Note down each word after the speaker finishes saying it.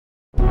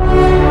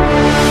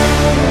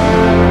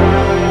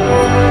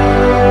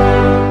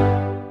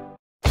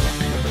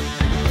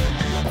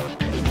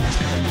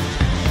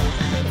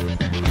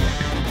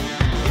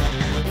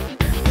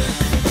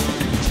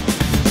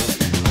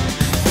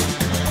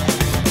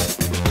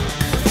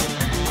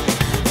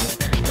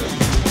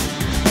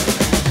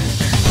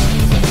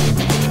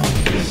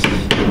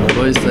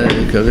רבו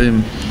ישראל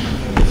יקרים,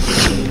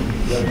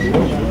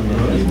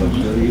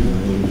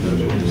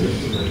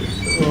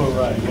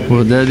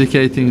 we're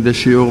dedicating the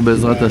Shiur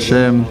בעזרת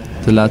השם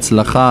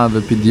להצלחה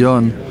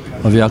ופדיון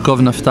רב יעקב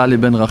נפתלי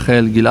בן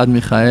רחל, גלעד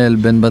מיכאל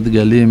בן בת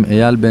גלים,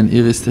 אייל בן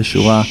איריס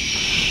תשורה,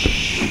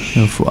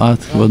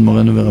 לרפואת כבוד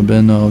מורנו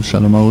ורבנו הרב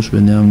שלום ארוש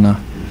בן ימנה,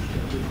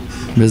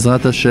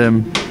 בעזרת השם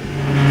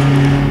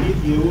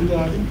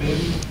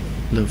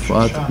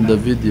לרפואת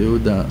דוד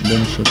יהודה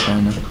בן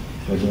שושנה.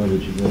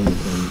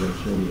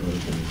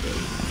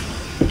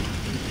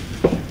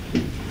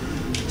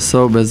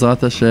 So,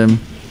 בעזרת השם,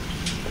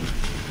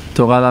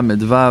 תורה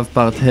למדוו,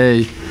 פרט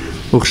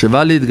ה'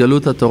 וכשבא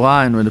להתגלות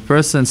התורה, and when a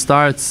person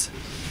starts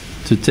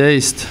to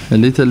taste a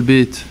little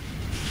bit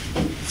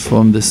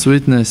from the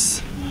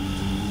sweetness,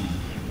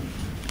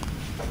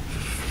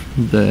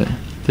 the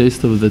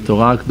taste of the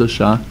Torah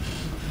הקדושה,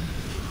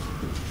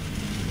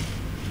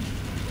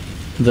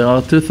 there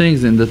are two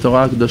things in the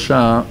Torah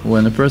הקדושה.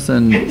 When a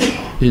person,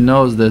 he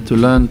knows that to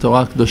learn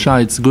Torah הקדושה,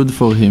 it's good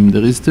for him.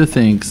 There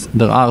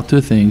are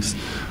two things.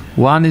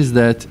 One is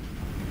that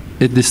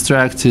it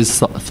distracts his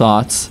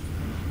thoughts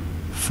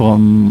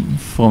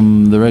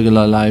from the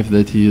regular life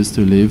that he used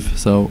to live.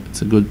 So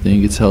it's a good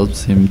thing. It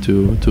helps him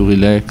to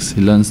relax.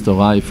 He learns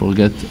Torah, he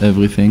forgets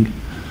everything.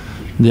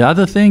 The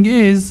other thing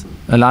is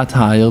a lot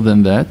higher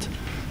than that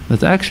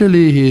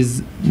actually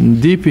he's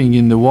dipping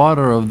in the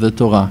water of the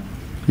Torah.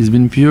 He's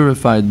been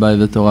purified by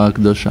the Torah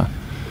Kedosha.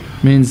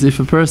 Means if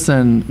a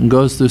person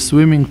goes to a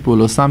swimming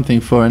pool or something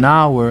for an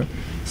hour,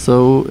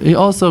 so he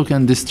also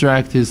can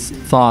distract his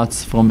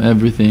thoughts from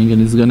everything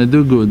and he's going to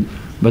do good.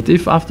 But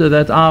if after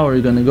that hour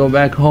you're going to go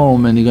back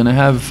home and you're going to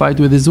have a fight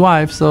with his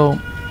wife, so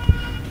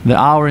the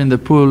hour in the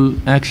pool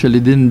actually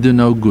didn't do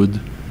no good.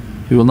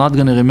 He will not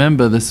going to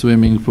remember the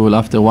swimming pool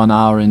after 1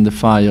 hour in the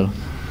fire.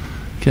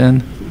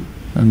 Can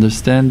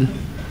understand?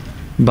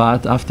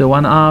 But after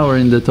 1 hour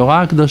in the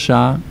Torah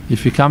Kedosha,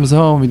 if he comes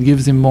home, it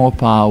gives him more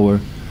power.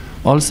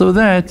 Also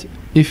that,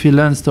 if he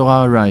learns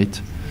Torah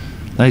right.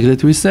 Like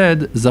that we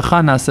said,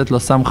 Zacha naset lo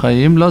sam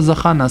chayim, lo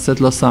zacha naset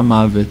lo sam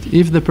mavet.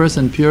 If the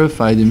person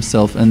purified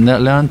himself and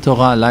learned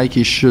Torah like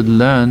he should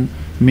learn,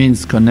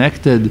 means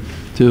connected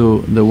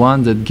to the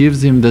one that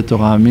gives him the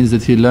Torah, means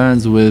that he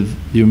learns with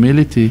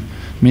humility,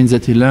 means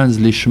that he learns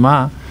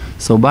lishma.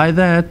 So by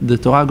that, the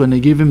Torah going to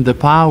give him the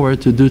power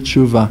to do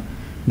tshuva.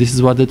 This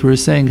is what that we're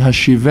saying,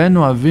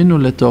 Hashivenu avinu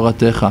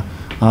letoratecha.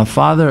 Our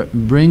Father,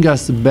 bring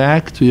us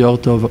back to your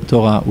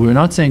Torah. We're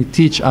not saying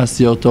teach us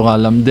your Torah,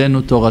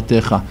 lamdenu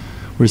toratecha.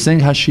 We're saying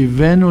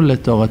Hashivenu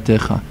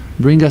letoratecha.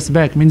 Bring us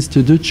back means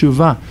to do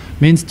tshuva,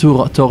 means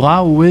to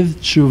Torah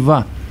with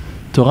tshuva.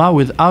 Torah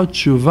without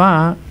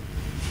tshuva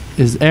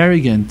is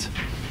arrogant.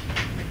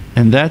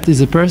 And that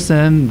is a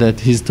person that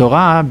his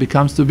Torah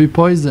becomes to be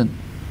poison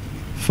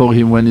for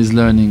him when he's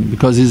learning,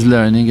 because he's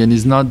learning and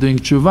he's not doing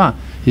tshuva.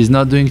 He's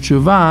not doing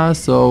tshuva,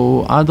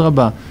 so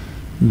adraba,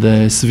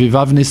 the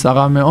svivav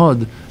nisara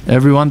me'od.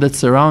 Everyone that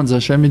surrounds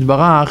Hashem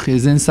Yitbarach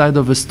is inside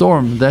of a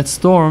storm. That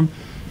storm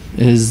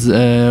is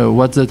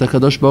what that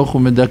HaKadosh Baruch Hu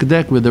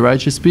medakdek with the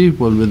righteous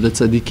people, with the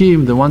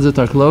tzaddikim, the ones that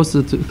are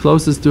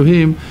closest to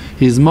him.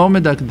 He's more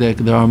medakdek.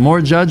 There are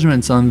more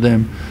judgments on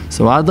them.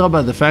 So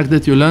adraba, the fact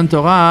that you learn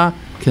Torah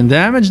can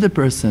damage the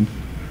person.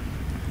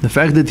 The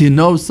fact that he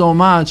knows so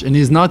much and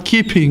he's not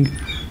keeping,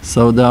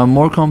 so there are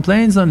more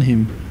complaints on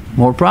him,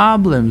 more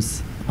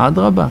problems.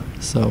 Adraba.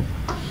 So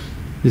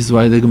this is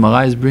why the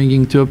Gemara is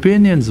bringing two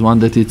opinions. One,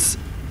 that it's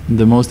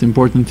the most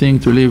important thing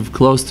to live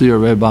close to your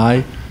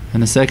rabbi,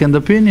 and a second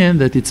opinion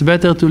that it's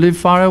better to live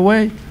far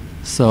away.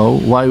 So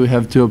why we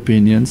have two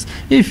opinions?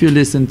 If you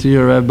listen to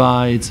your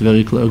rabbi, it's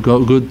very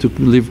good to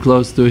live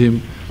close to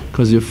him,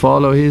 because you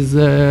follow his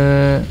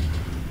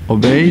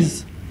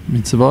obeys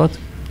mitzvot,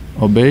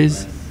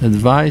 obeys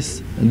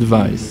advice.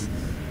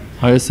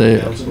 How you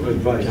say?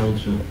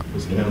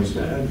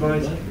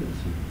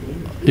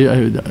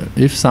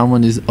 If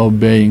someone is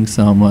obeying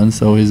someone,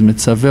 so he's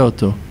mitzaveh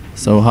oto.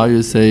 So how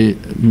you say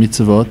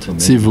mitzvot?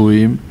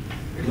 Tzivuim.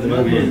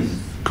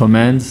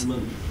 Commands.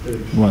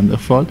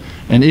 Wonderful.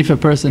 And if a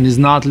person is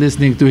not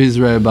listening to his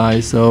rabbi,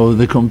 so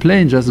the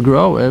complaint just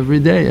grow every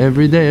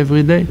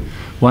day.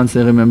 Once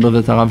I remember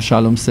that Rav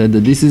Shalom said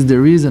that this is the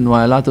reason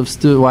why a lot of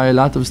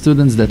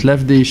students that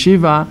left the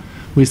yeshiva,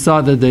 we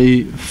saw that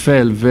they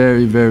fell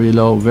very, very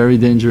low, very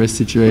dangerous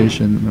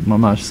situation,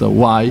 mamash. So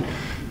why?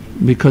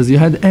 Because you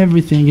had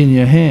everything in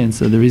your hands.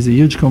 So there is a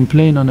huge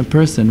complaint on a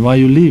person why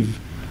you leave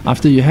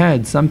after you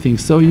had something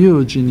so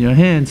huge in your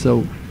hand.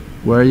 So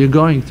where are you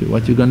going to?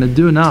 What are you going to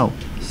do now?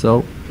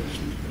 So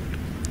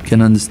you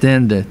can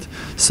understand that.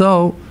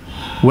 So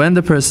when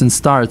the person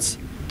starts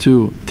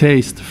to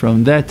taste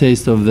from that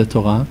taste of the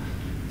Torah,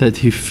 that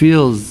he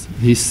feels,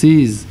 he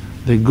sees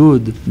the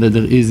good that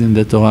there is in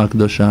the Torah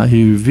Kedosha,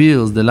 he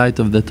reveals the light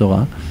of the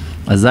Torah.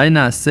 אזי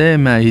נעשה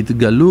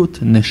מההתגלות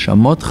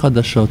נשמות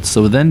חדשות.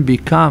 So then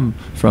become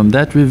from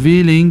that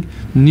revealing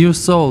new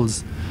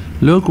souls.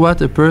 Look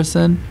what a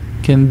person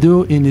can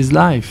do in his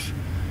life.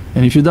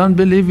 And if you don't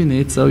believe in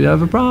it, so you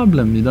have a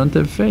problem, you don't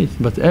have faith.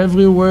 But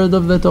every word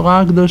of the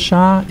Torah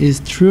Kedosha is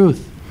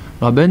truth.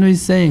 Rabbeinu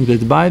is saying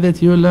that by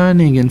that you're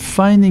learning and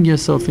finding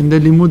yourself in the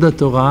Limud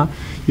Torah,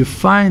 you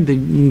find the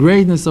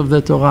greatness of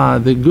the Torah,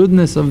 the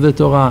goodness of the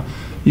Torah.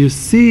 You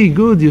see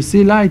good, you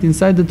see light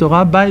inside the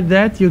Torah. By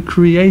that you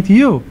create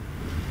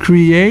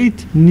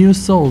new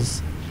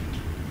souls.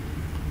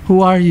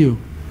 Who are you?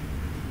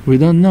 We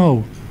don't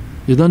know.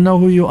 You don't know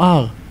who you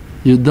are.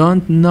 You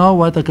don't know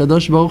what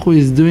HaKadosh Baruch Hu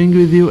is doing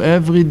with you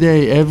every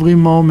day, every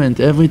moment,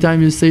 every time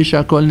you say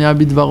שהכל נהיה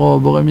בדברו,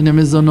 בורא מיני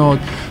מזונות,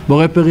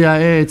 בורא פרי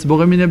העץ,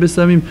 בורא מיני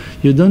בשמים.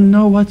 You don't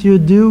know what you're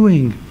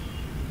doing.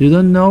 You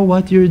don't know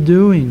what you're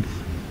doing.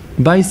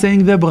 By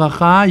saying the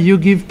bracha, you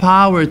give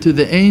power to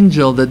the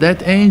angel,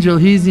 that angel,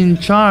 he's in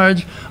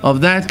charge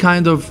of that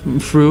kind of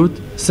fruit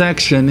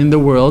section in the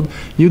world.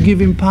 You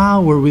give him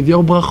power with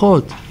your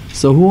brachot.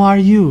 So who are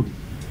you?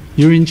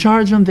 You're in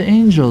charge on the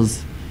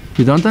angels.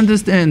 You don't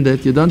understand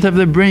it, you don't have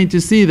the brain to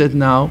see that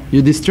now,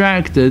 you're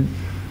distracted.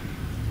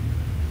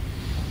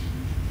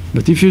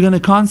 But if you're going to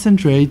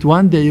concentrate,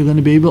 one day you're going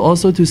to be able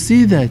also to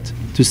see that,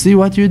 to see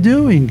what you're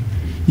doing.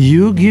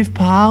 You give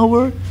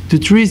power to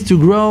trees to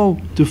grow,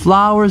 to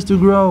flowers to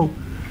grow,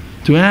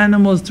 to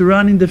animals to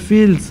run in the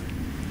fields.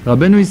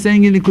 Rabbeinu is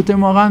saying in Likutei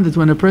Moharan that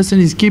when a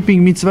person is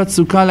keeping mitzvah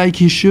sukkah like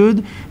he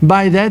should,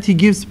 by that he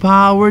gives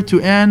power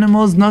to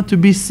animals not to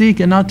be sick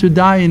and not to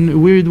die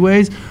in weird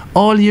ways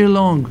all year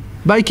long.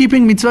 By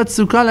keeping mitzvah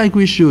sukkah like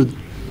we should.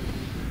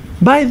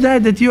 By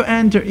that you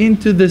enter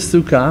into the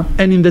sukkah,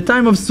 and in the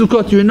time of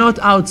Sukkot you're not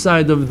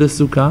outside of the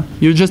sukkah,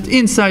 you're just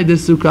inside the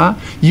sukkah,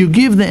 you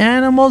give the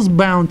animals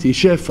bounty,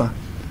 shefa.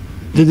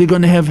 That they're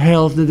going to have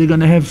health, that they're going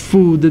to have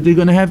food, that they're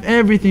going to have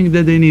everything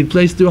that they need,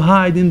 place to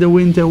hide in the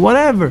winter,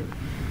 whatever.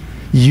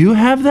 You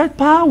have that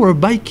power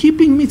by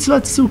keeping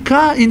mitzvah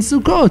sukkah in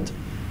Sukkot.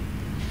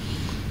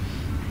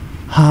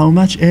 How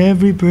much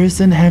every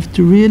person have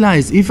to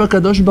realize, if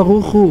HaKadosh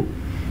Baruch Hu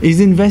is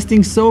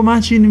investing so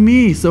much in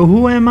me, so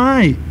who am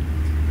I?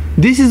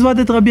 This is what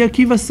that Rabbi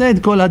Akiva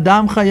said, Kol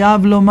Adam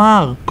Chayav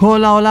Lomar,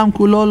 Kol Ha'olam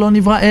Kulo Lo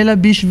Nivra Ela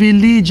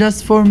Bishvili,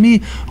 just for me.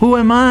 Who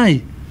am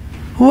I?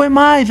 Who am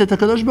I that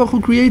HaKadosh Baruch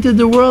Hu created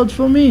the world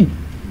for me?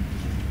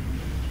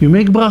 You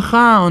make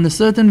bracha on a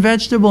certain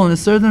vegetable, on a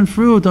certain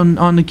fruit,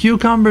 on a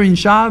cucumber in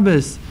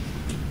Shabbos.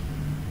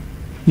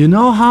 You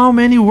know how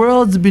many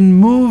worlds been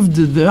moved,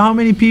 how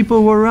many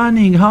people were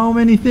running, how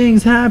many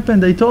things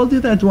happened. I told you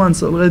that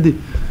once already.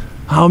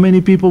 How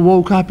many people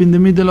woke up in the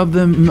middle of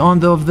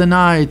the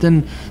night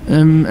and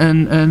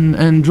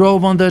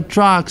drove on their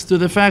trucks to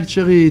the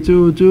factory,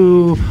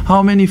 to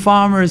how many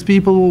farmers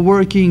people were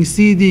working,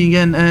 seeding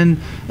and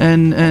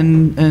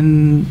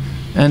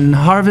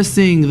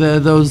harvesting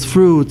those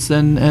fruits,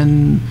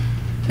 and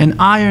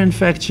iron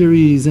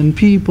factories and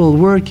people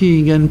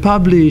working and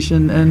publish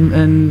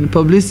and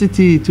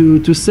publicity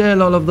to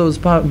sell all of those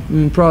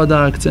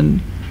products,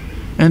 and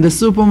the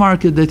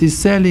supermarket that is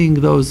selling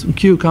those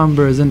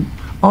cucumbers, and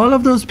all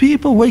of those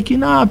people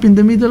waking up in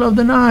the middle of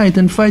the night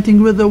and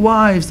fighting with their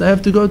wives. I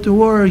have to go to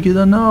work, you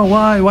don't know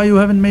why you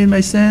haven't made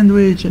my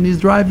sandwich, and he's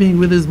driving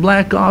with his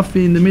black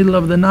coffee in the middle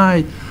of the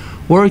night,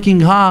 working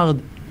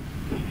hard.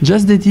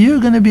 Just that you're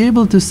going to be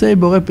able to say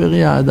Borei Peri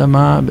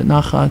Ha'adama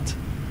Benachat.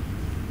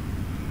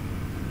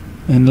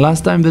 And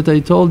last time that I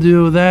told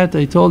you that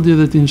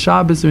in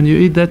Shabbos when you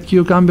eat that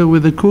cucumber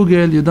with the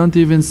kugel, you don't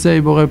even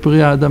say Borei Peri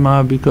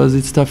Ha'adama because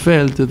it's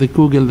tafel to the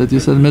kugel that you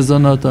said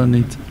mezonot on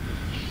it.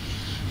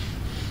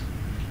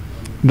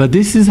 But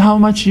this is how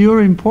much you're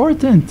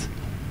important.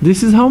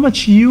 This is how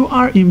much you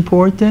are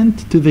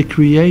important to the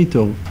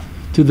Creator,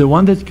 to the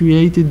one that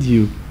created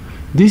you.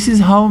 This is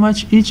how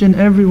much each and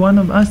every one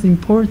of us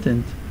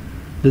important.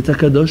 That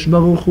HaKadosh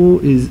Baruch Hu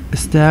is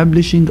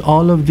establishing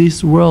all of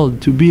this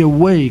world to be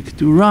awake,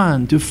 to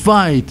run, to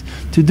fight,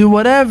 to do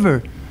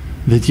whatever.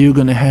 That you're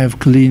going to have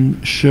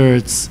clean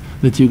shirts,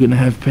 that you're going to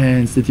have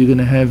pants, that you're going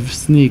to have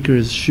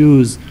sneakers,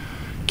 shoes,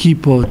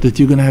 kippot, that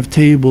you're going to have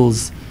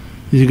tables,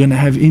 that you're going to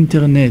have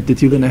internet,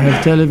 that you're going to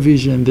have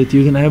television, that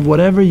you're going to have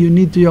whatever you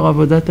need to your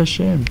Avodat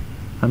Hashem.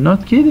 I'm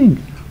not kidding.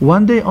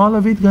 One day all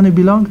of it going to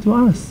belong to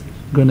us.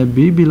 Going to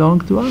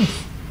belong to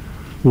us.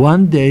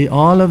 One day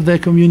all of the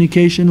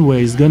communication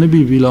ways going to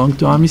belong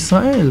to Am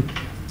Yisrael.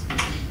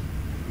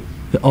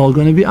 They're all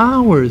going to be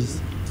ours.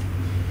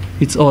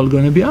 It's all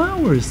going to be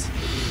ours.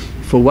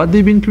 For what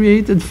they've been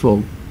created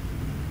for.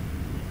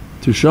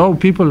 To show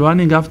people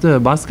running after a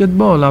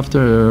basketball,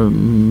 after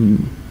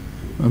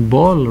a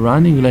ball,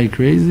 running like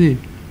crazy.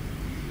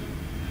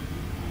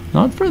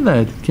 Not for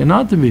that. It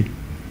cannot be.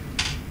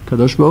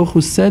 Kadosh Baruch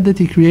Hu said that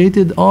He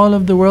created all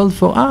of the world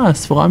for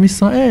us, for Am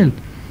Yisrael.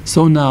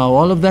 So now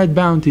all of that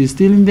bounty is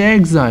still in the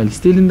exile,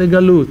 still in the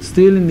galut,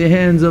 still in the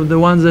hands of the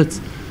ones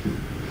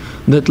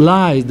that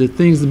lies, that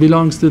things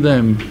belongs to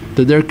them,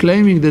 that they're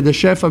claiming that the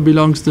shefa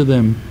belongs to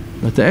them.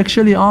 But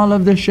actually all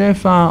of the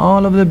shefa,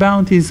 all of the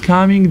bounty is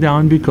coming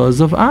down because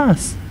of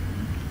us.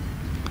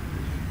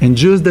 And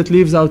Jews that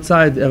lives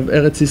outside of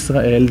Eretz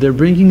Yisrael, they're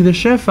bringing the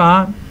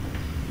shefa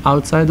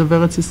outside of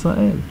Eretz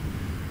Yisrael.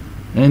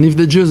 And if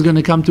the Jews are going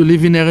to come to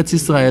live in Eretz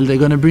Yisrael, they're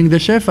going to bring the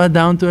shefa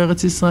down to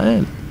Eretz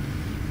Yisrael.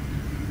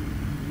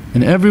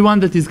 And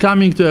everyone that is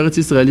coming to Eretz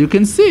Israel, you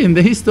can see in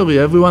the history,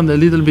 everyone a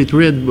little bit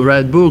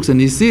read books,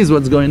 and he sees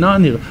what's going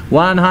on here.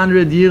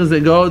 100 years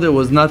ago, there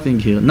was nothing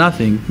here.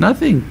 Nothing.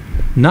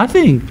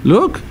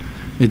 Look,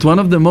 it's one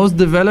of the most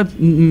developed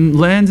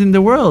lands in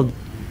the world.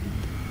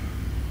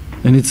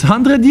 And it's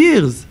 100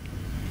 years.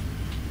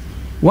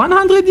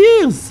 100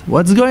 years.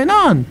 What's going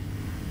on?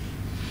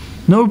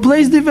 No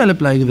place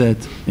developed like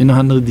that in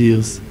 100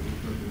 years.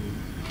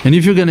 And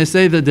if you're going to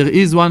say that there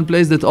is one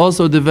place that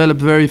also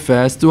developed very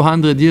fast,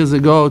 200 years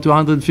ago,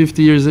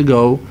 250 years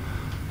ago,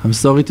 I'm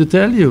sorry to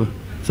tell you,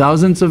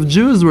 thousands of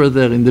Jews were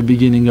there in the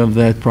beginning of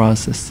that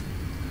process.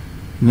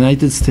 In the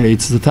United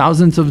States, the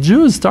thousands of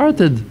Jews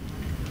started.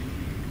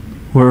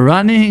 We're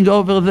running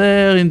over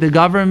there in the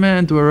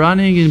government, we're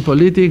running in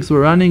politics,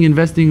 we're running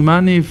investing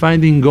money,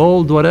 finding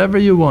gold, whatever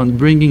you want,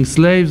 bringing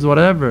slaves,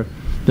 whatever.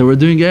 They were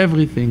doing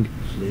everything.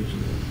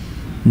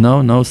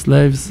 No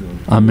slaves?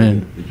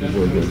 Amen.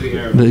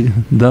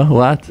 The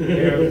what?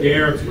 The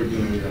Arabs were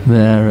doing that. The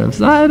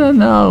Arabs. I don't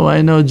know.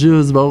 I know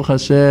Jews, Baruch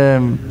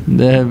Hashem,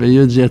 they have a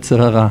huge Yetzer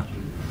Hara.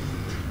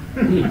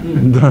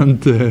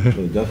 Don't...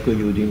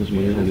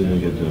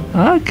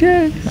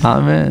 Okay,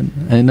 Amen.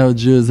 I know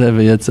Jews have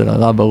a Yetzer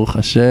Hara, Baruch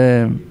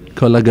Hashem.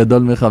 כל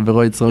הגדול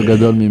מחברו יצרו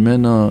גדול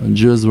ממנו.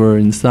 Jews were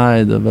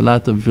inside of a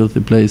lot of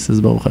filthy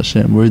places, Baruch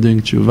Hashem. We're doing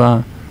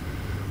tshuva.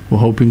 We're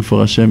hoping for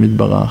Hashem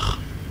Yitbarach.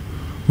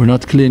 We're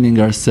not cleaning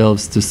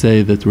ourselves to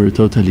say that we're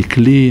totally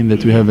clean,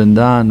 that we haven't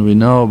done. We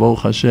know, Baruch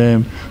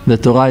Hashem, the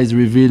Torah is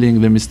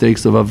revealing the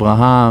mistakes of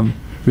Abraham,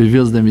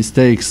 reveals the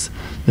mistakes.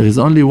 There is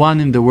only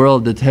one in the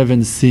world that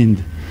haven't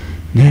sinned.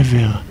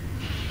 Never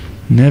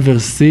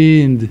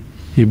sinned.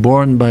 He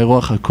born by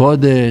Ruach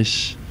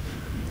HaKodesh.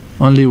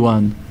 Only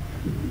one.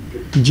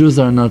 Jews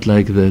are not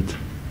like that.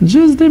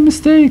 Jews, they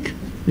mistake.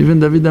 Even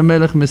David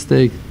HaMelech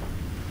mistake.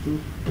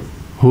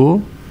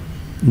 Who?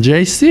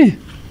 JC.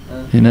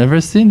 He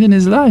never sinned in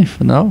his life,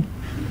 no?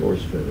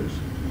 Horse feathers.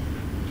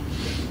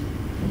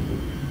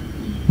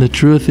 The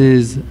truth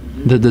is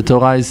that the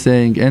Torah is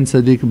saying, "En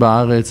tzaddik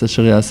ba'aretz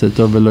asher yaseh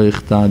tov velo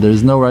yichta." There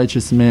is no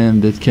righteous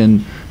man that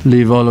can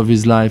live all of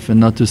his life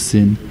and not to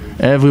sin.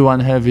 Everyone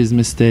have his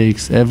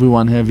mistakes,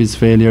 everyone have his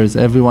failures,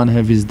 everyone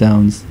have his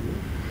downs.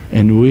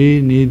 And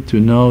we need to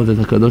know that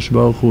HaKadosh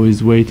Baruch Hu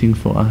is waiting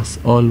for us,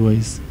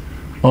 always.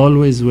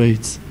 Always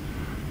waits.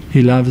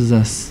 He loves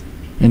us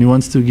and He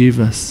wants to give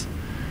us.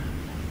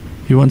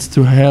 He wants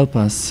to help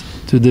us,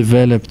 to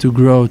develop, to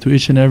grow, to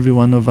each and every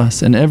one of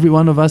us. And every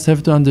one of us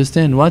have to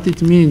understand what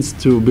it means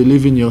to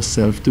believe in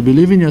yourself. To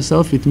believe in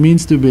yourself, it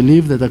means to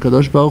believe that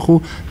HaKadosh Baruch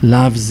Hu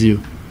loves you.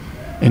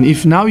 And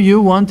if now you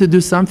want to do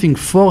something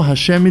for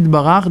Hashem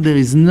Yitbarach, there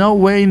is no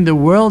way in the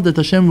world that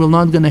Hashem will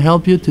not going to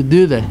help you to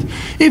do that.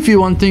 If you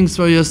want things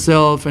for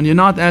yourself and you're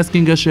not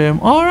asking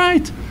Hashem, all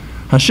right,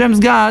 Hashem's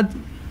got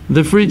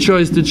the free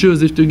choice to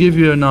choose if to give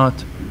you or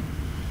not.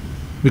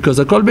 Because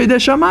Hakol Beidei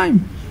Shamayim.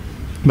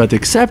 But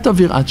except of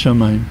Yirat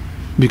Shamayim.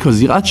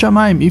 Because Yirat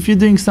Shamayim, if you're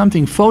doing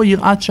something for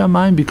Yirat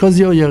Shamayim, because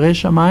you're Yerei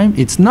Shamayim,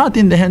 it's not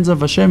in the hands of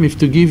Hashem if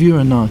to give you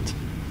or not.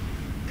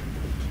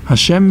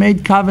 Hashem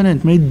made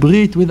covenant, made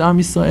brit with Am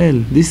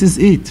Yisrael. This is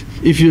it.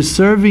 If you're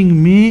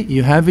serving me,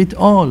 you have it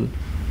all.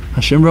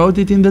 Hashem wrote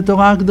it in the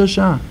Torah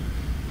Kedosha.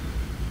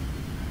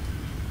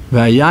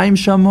 V'haya im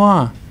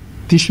shamoa,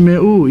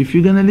 tishmeu. If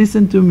you're going to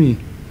listen to me,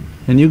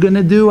 and you're going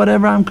to do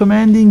whatever I'm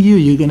commanding you,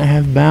 you're going to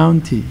have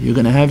bounty. You're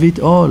going to have it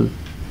all.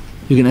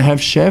 You're going to have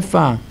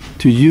shefa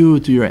to you,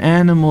 to your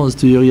animals,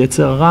 to your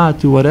Yetzer Hara,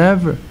 to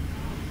whatever.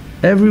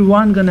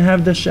 Everyone going to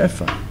have the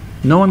shefa.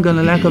 No one going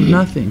to lack of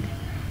nothing.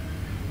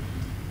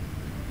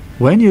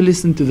 When you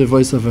listen to the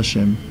voice of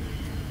Hashem,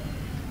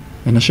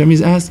 and Hashem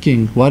is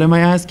asking, what am I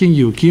asking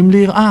you? Kim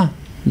lir'ah.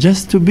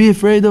 Just to be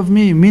afraid of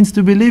me means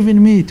to believe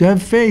in me, to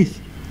have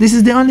faith. This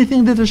is the only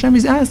thing that Hashem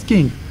is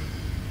asking.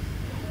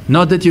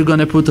 Not that you're going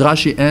to put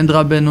Rashi and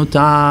Rabbeinu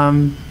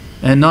Tam,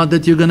 and not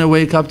that you're going to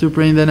wake up to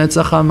pray in the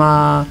Netzach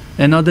Hama,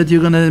 and not that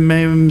you're going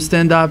to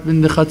stand up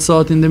in the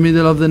Chatzot in the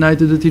middle of the night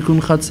to do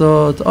Tikkun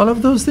Chatzot. All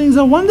of those things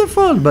are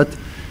wonderful, but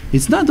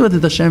it's not what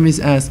Hashem is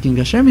asking.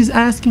 Hashem is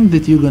asking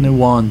that you're going to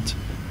want.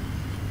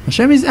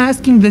 Hashem is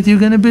asking that you're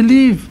going to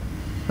believe.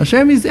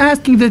 Hashem is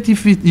asking that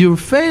if you're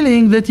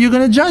failing, that you're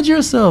going to judge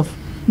yourself.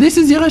 This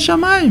is Yerei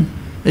Shamayim.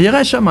 A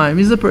Yerei Shamayim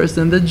is a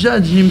person that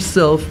judges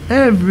himself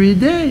every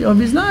day of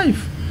his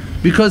life.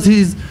 Because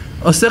he's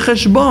Oseh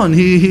Cheshbon,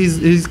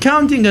 he's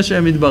counting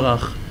Hashem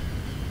Yitbarach.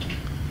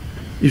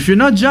 If you're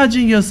not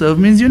judging yourself,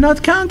 means you're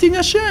not counting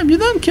Hashem. You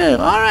don't care.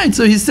 Alright,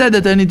 so he said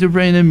that I need to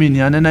pray in a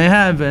minyan and I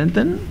haven't,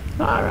 and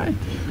alright.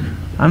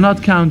 I'm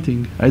not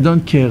counting. I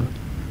don't care.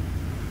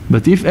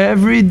 But if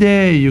every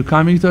day you're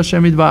coming to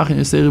Hashem Yitbarach and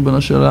you say,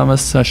 Ribono Shel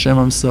Olam, Hashem,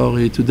 I'm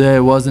sorry, today I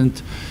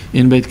wasn't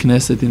in Beit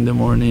Knesset in the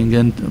morning,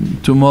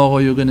 and tomorrow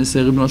you're going to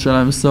say, Ribono Shel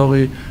Olam, I'm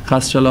sorry,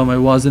 Chas Shalom, I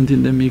wasn't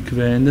in the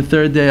mikveh, and the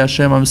third day,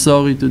 Hashem, I'm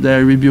sorry, today I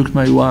rebuked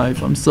my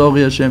wife, I'm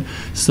sorry, Hashem.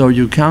 So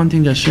you're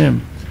counting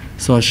Hashem.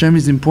 So Hashem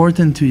is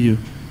important to you.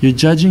 You're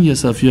judging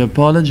yourself, you're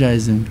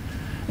apologizing.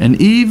 And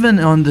even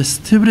on the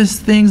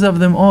stupidest things of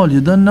them all,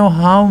 you don't know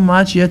how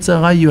much Yetzer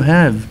Hara you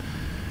have.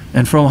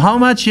 And from how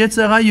much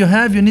Yetzer Hara you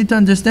have, you need to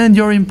understand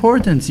your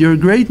importance, your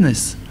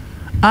greatness.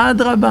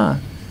 Adrabah.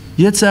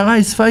 Yetzer Hara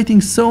is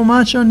fighting so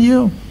much on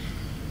you.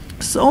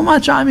 So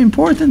much I'm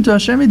important to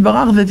Hashem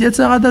Yitbarach that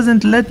Yetzer Hara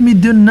doesn't let me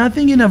do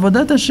nothing in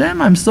Avodat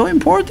Hashem. I'm so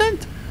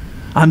important.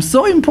 I'm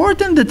so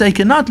important that I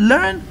cannot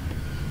learn.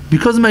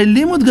 Because my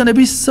limud going to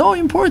be so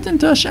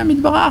important to Hashem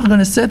Yitbarach, going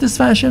to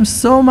satisfy Hashem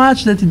so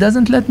much that He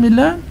doesn't let me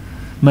learn.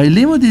 My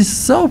limud is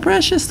so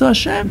precious to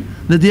Hashem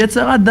that the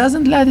Yetzer Hara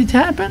doesn't let it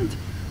happen.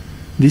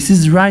 This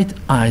is right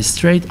eyes,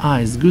 straight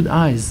eyes, good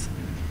eyes.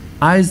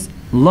 Eyes,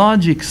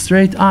 logic,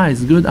 straight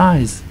eyes, good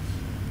eyes.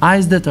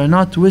 Eyes that are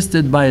not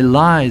twisted by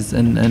lies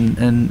and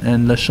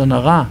lashon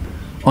hara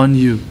on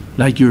you.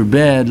 Like you're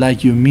bad,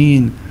 like you're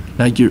mean,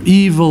 like you're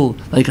evil,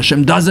 like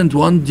Hashem doesn't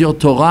want your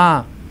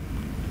Torah.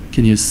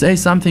 Can you say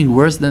something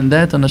worse than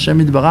that on Hashem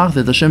Yitbarach?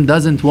 That Hashem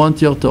doesn't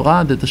want your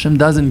Torah, that Hashem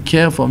doesn't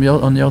care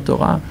on your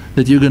Torah,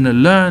 that you're going to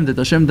learn, that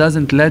Hashem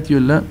doesn't let you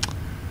learn.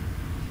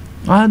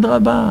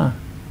 Adrabah.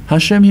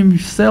 Hashem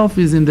Himself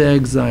is in the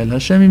exile.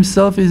 Hashem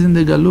Himself is in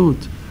the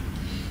galut.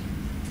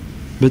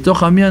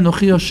 Betach ami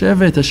anochi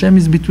yoshevet. Hashem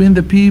is between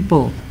the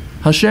people.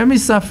 Hashem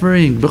is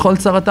suffering. Bechol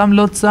tzaratam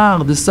lo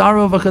tzar. The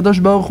sorrow of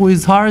HaKadosh Baruch Hu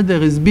is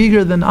harder, is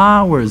bigger than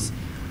ours.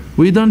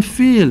 We don't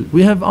feel.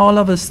 We have all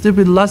of us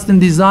stupid lust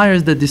and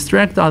desires that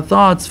distract our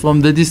thoughts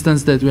from the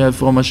distance that we have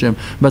from Hashem.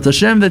 But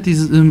Hashem that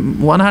is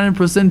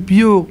 100%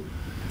 pure,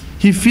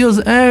 He feels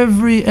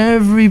every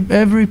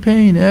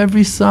pain,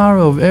 every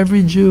sorrow of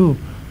every Jew.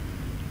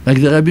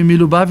 Like the Rabbi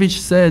Milubavitch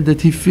said,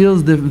 that he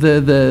feels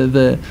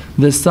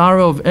the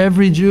sorrow of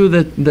every Jew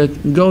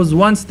that goes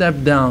one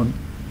step down.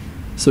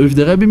 So if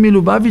the Rabbi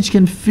Milubavitch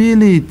can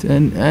feel it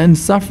and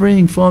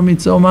suffering from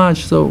it so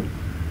much, so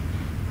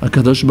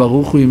HaKadosh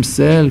Baruch Hu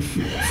Himself,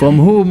 from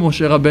whom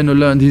Moshe Rabbeinu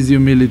learned his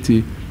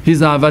humility,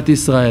 his Ahavat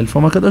Israel?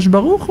 From HaKadosh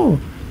Baruch Hu.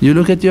 You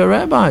look at your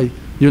rabbi,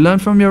 you learn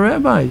from your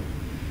rabbi.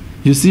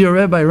 You see your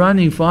rabbi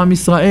running for Am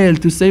Israel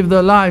to save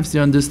their lives,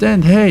 you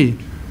understand, hey,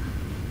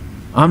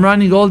 I'm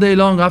running all day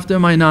long after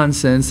my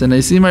nonsense, and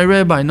I see my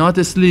rabbi not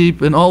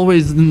asleep and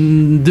always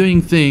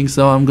doing things,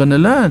 so I'm going to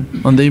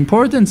learn on the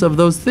importance of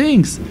those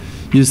things.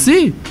 You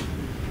see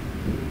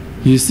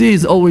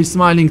he's always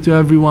smiling to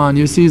everyone.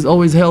 You see he's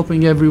always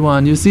helping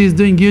everyone. You see he's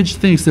doing huge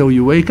things. So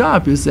you wake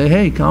up, you say,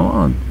 hey, come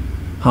on.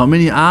 How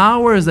many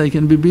hours I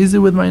can be busy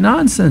with my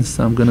nonsense?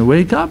 I'm going to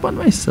wake up on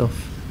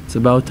myself. It's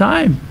about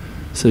time.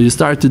 So you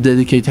start to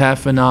dedicate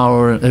half an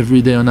hour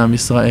every day on Am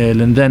Yisrael,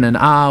 and then an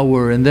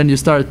hour, and then you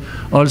start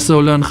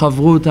also learn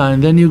Chavruta,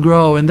 and then you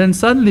grow, and then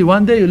suddenly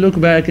one day you look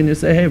back and you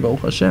say, hey,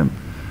 Baruch Hashem,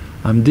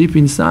 I'm deep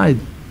inside.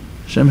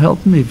 Hashem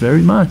helped me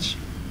very much.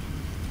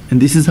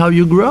 And this is how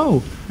you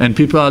grow. And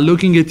people are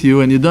looking at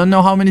you, and you don't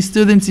know how many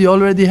students you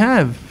already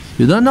have.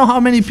 You don't know how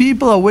many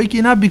people are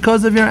waking up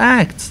because of your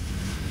acts,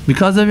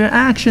 because of your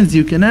actions.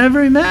 You can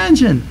never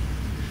imagine.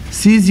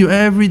 Sees you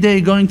every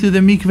day going to the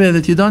mikveh,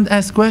 that you don't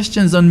ask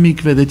questions on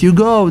mikveh, that you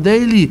go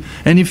daily.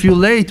 And if you're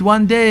late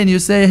one day and you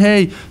say,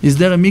 hey, is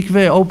there a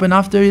mikveh open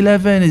after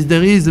 11? Is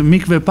there a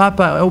mikveh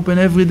papa open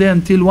every day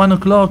until 1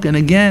 o'clock, and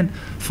again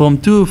from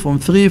 2, from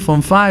 3,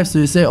 from 5. So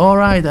you say, all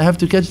right, I have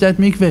to catch that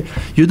mikveh.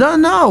 You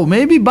don't know.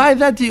 Maybe by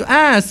that you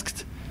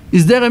asked,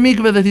 is there a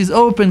mikveh that is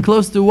open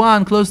close to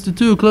 1, close to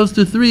 2, close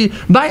to 3?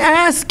 By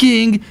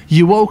asking,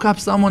 you woke up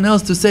someone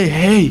else to say,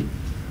 hey,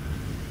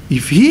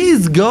 if he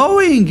is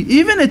going,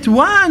 even at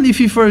 1, if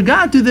he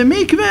forgot to the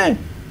mikveh,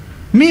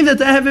 me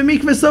that I have a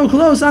mikveh so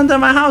close under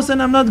my house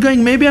and I'm not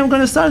going, maybe I'm going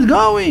to start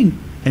going.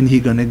 And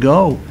he's going to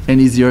go, and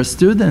he's your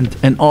student.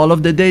 And all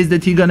of the days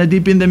that he's going to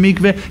dip in the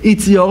mikveh,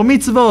 it's your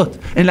mitzvot.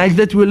 And like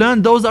that we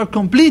learn, those are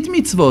complete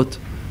mitzvot.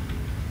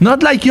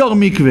 Not like your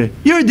mikveh.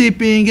 You're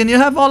dipping and you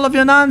have all of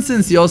your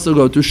nonsense. You also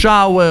go to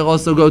shower,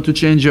 also go to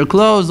change your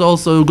clothes,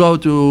 also go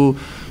to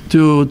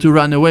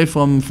run away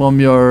from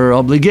your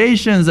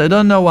obligations, I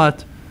don't know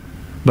what.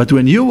 But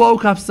when you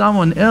woke up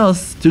someone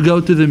else to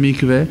go to the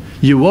mikveh,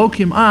 you woke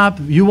him up,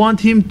 you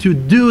want him to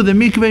do the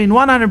mikveh in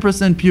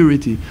 100%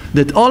 purity.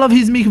 That all of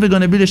his mikveh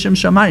going to be l'shem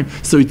shamayim.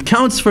 So it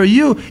counts for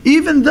you,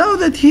 even though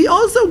that he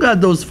also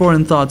got those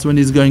foreign thoughts when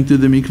he's going to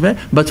the mikveh.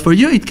 But for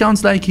you it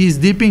counts like he's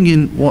dipping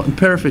in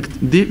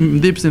perfect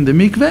dips in the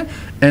mikveh,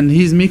 and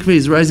his mikveh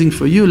is rising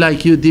for you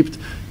like you dipped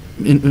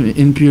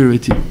in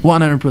purity.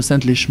 100%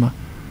 lishma.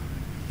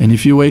 And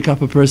if you wake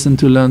up a person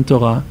to learn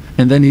Torah,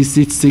 and then he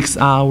sits 6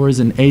 hours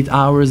and 8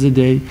 hours a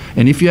day,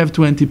 and if you have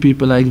 20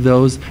 people like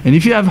those, and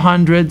if you have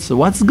 100, so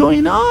what's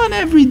going on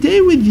every day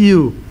with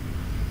you?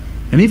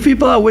 And if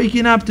people are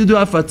waking up to do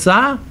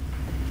afatzah,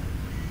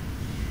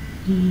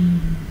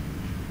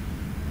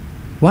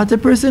 what a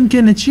person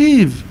can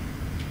achieve.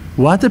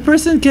 What a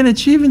person can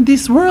achieve in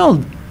this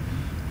world.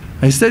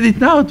 I said it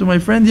now to my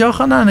friend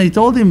Yochanan. I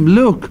told him,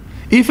 look,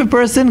 if a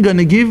person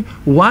gonna give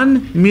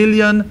 $1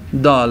 million,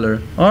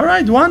 all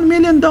right, $1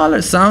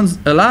 million sounds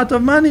a lot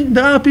of money.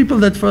 There are people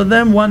that for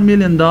them $1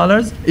 million,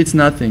 it's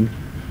nothing.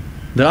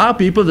 There are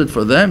people that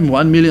for them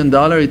 $1 million,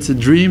 it's a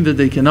dream that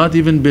they cannot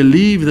even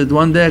believe that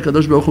one day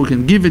HaKadosh Baruch Hu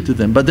can give it to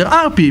them. But there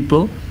are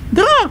people,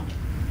 there are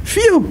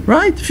few,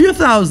 right? Few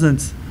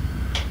thousands.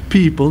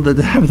 people that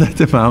have that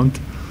amount,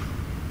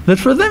 that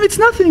for them it's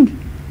nothing.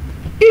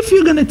 If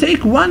you're going to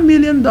take $1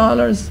 million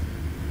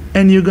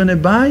and you're going to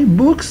buy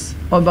books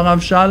of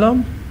Rav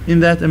Shalom in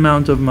that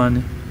amount of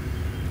money,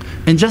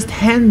 and just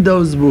hand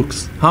those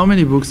books, how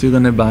many books you're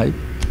going to buy?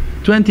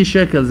 20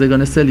 shekels, they're going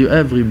to sell you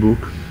every book.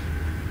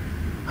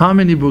 How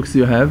many books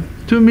you have?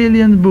 2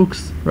 million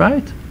books,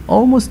 right?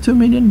 Almost 2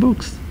 million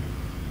books.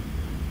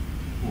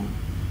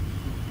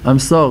 I'm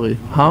sorry,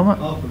 how much?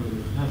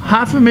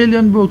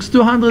 500,000 books,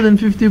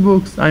 250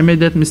 books. I made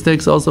that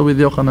mistakes also with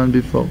Yochanan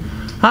before.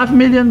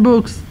 500,000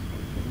 books.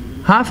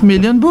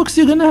 500,000 books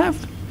you're gonna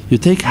have. You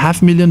take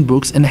 500,000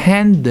 books and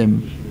hand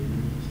them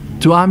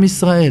to Am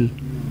Yisrael.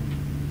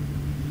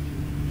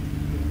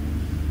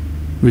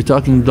 We're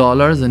talking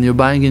dollars and you're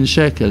buying in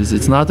shekels.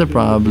 It's not a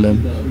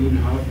problem.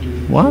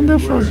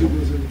 Wonderful.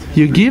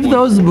 You give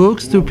those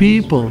books to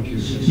people.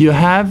 You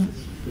have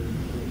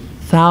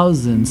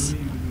thousands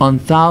on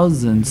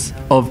thousands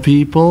of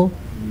people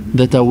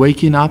that are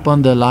waking up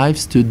on their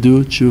lives to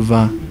do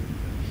tshuva.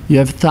 You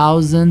have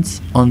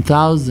thousands on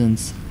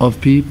thousands of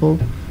people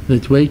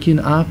that waking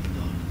up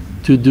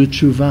to do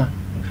tshuva,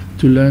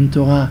 to learn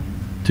Torah,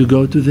 to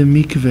go to the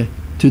mikveh,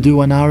 to do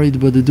 1 hour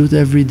hitbodedut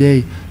every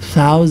day.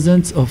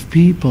 Thousands of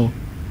people.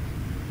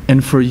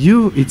 And for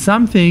you, it's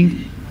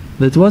something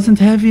that wasn't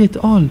heavy at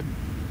all.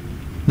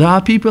 There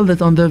are people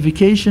that on their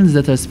vacations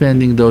that are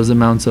spending those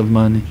amounts of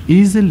money,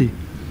 easily.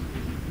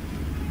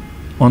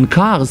 On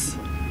cars,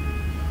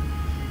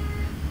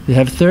 they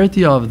have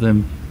 30 of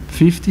them,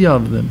 50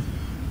 of them.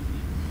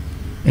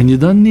 And you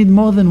don't need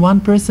more than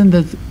one person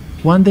that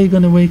one day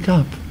gonna wake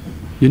up.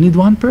 You need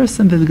one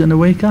person that's gonna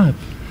wake up.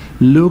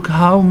 Look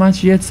how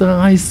much Yetzer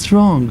Hara is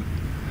strong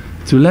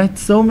to let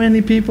so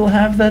many people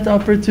have that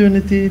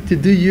opportunity to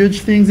do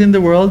huge things in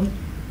the world,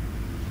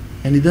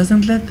 and he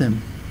doesn't let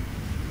them.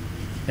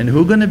 And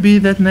who's gonna be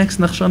that next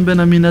Nachshon ben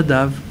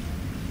Aminadav?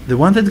 The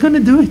one that's gonna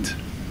do it.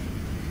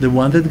 The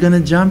one that's gonna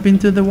jump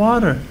into the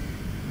water.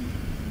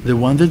 The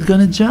one that's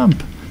gonna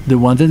jump. The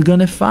one that's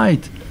gonna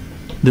fight.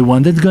 The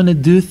one that's gonna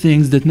do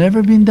things that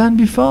never been done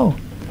before.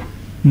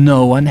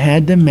 No one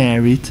had the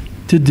merit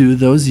to do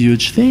those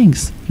huge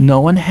things.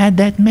 No one had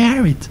that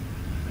merit.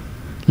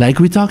 Like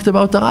we talked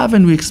about Harav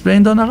and we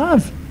explained on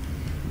Harav.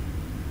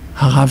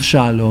 Harav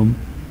Shalom,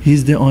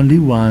 he's the only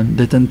one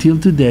that until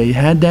today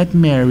had that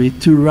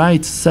merit to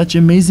write such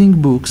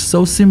amazing books,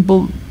 so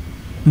simple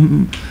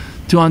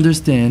to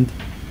understand,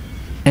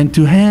 and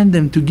to hand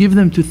them, to give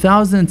them to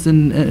thousands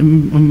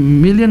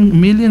and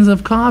millions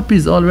of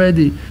copies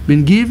already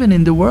been given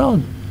in the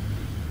world.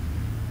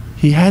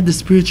 He had the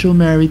spiritual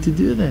merit to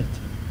do that.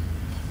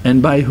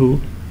 And by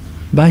who?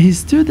 By his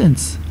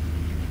students.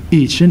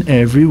 Each and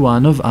every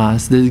one of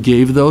us that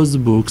gave those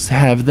books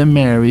have the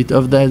merit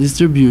of the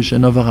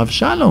distribution of Rav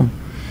Shalom.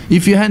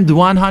 If you hand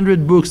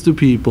 100 books to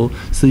people,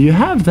 so you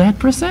have that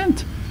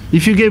percent.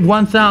 If you gave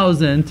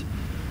 1,000,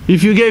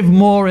 if you gave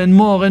more and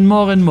more and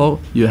more and more,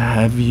 you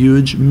have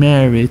huge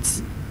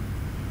merits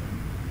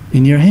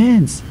in your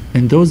hands.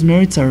 And those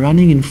merits are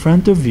running in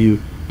front of you,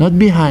 not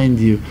behind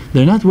you.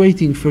 They're not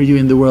waiting for you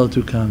in the world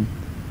to come.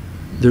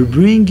 They're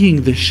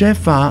bringing the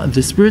shefa,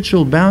 the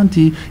spiritual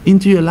bounty,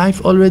 into your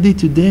life already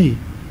today.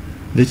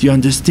 That you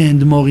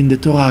understand more in the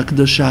Torah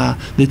Kedosha,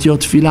 that your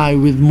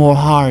tefillah with more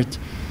heart,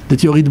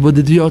 that your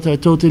hitbodedut are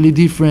totally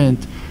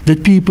different,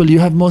 that people, you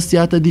have more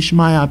siyata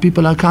dishmaya,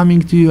 people are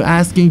coming to you,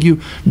 asking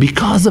you,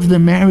 because of the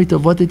merit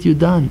of what that you've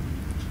done.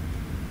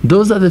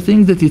 Those are the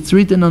things that it's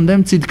written on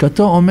them,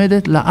 tzidkato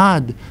omedet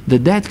la'ad,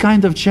 that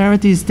kind of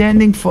charity is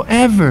standing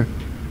forever.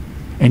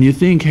 And you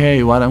think,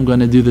 hey, what I'm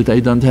going to do that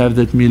I don't have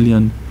that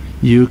million?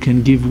 You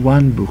can give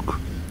one book.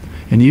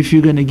 And if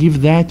you're going to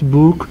give that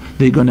book,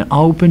 they're going to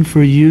open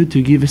for you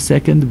to give a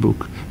second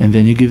book. And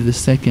then you give the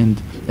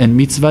second. And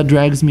mitzvah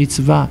drags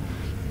mitzvah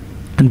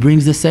and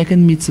brings the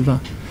second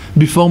mitzvah.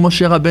 Before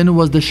Moshe Rabbeinu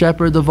was the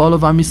shepherd of all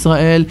of Am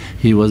Yisrael,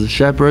 he was a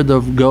shepherd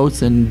of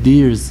goats and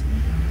deers.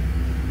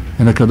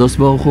 And the Kadosh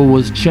Baruch Hu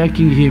was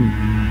checking him,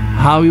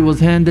 how he was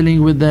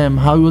handling with them,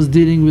 how he was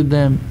dealing with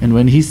them. And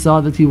when he saw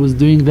that he was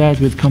doing that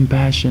with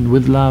compassion,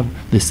 with love,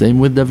 the same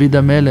with David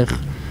HaMelech,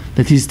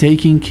 that he's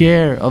taking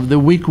care of the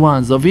weak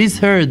ones, of his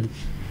herd,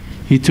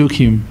 he took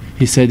him.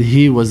 He said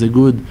he was a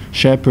good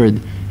shepherd.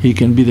 He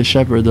can be the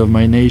shepherd of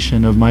my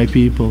nation, of my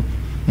people.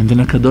 And then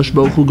HaKadosh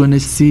Baruch Hu gonna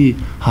see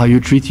how you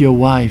treat your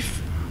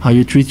wife, how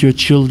you treat your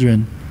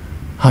children,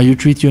 how you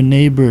treat your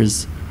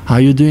neighbors, how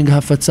you're doing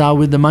hafatzah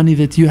with the money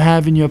that you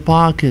have in your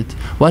pocket.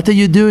 What are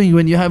you doing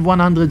when you have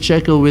 100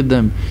 shekel with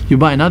them? You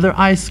buy another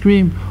ice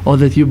cream, or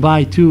that you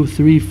buy 2,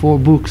 3, 4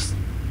 books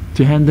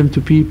to hand them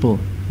to people?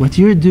 What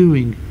you're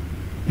doing.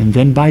 And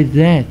then by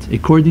that,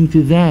 according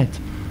to that,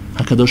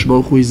 HaKadosh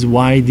Baruch Hu is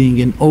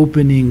widening and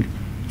opening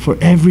for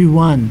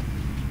everyone.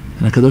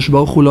 And HaKadosh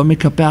Baruch Hu lo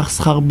mekapach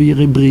schar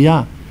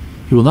b'riyah.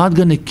 He will not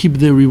going to keep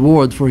the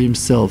reward for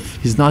himself.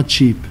 He's not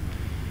cheap.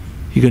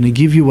 He's going to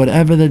give you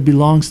whatever that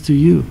belongs to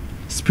you,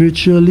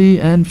 spiritually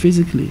and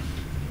physically.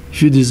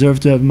 If you deserve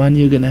to have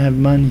money, you're going to have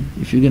money.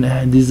 If you're going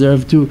to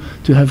deserve to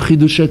have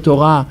Chidushe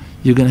Torah,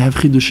 you're going to have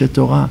Chidushe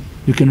Torah.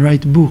 You can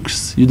write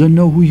books. You don't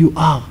know who you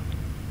are.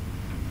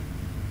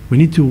 We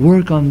need to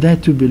work on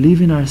that, to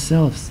believe in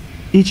ourselves.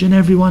 Each and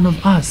every one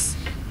of us.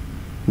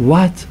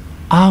 What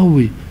are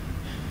we?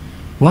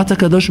 What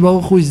HaKadosh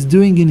Baruch Hu is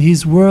doing in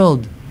His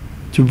world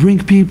to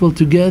bring people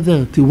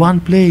together to one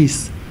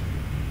place,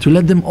 to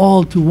let them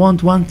all to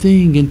want one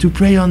thing and to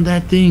pray on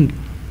that thing.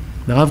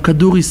 The Rav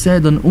Kaduri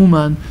said on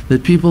Uman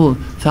that people,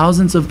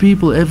 thousands of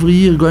people every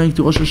year going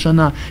to Rosh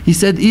Hashanah. He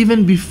said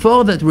even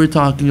before that we're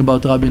talking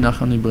about Rabbi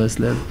Nachman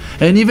Breslev,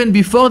 and even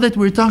before that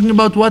we're talking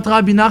about what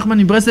Rabbi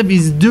Nachman Breslev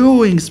is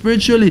doing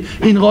spiritually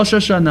in Rosh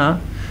Hashanah.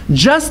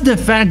 Just the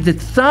fact that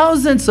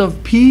thousands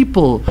of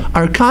people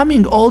are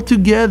coming all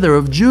together,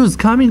 of Jews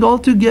coming all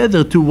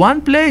together to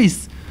one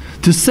place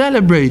to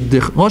celebrate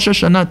the Rosh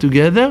Hashanah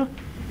together,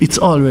 it's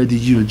already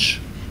huge.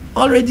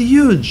 Already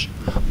huge.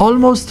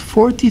 Almost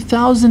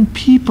 40,000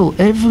 people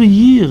every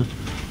year.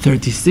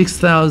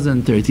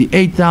 36,000,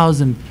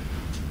 38,000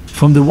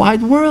 from the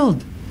wide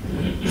world.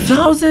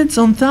 Thousands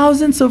on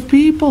thousands of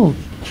people.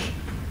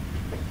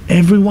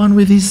 Everyone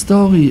with his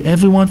story.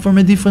 Everyone from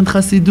a different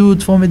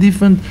Chassidut, from a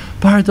different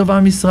part of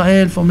Am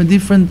Yisrael, from a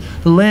different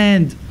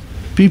land.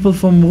 People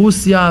from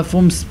Russia,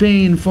 from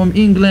Spain, from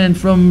England,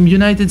 from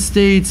United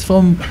States,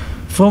 from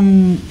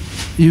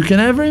you can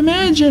ever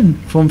imagine,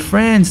 from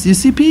France. You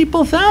see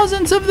people,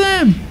 thousands of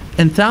them,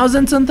 and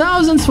thousands from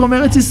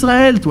Eretz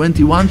Israel,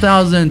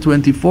 21,000,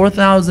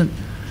 24,000,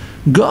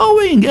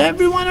 going,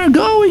 everyone are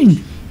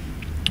going.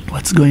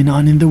 What's going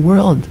on in the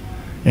world?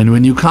 And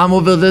when you come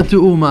over there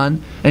to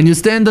Uman, and you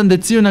stand on the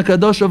Tziyun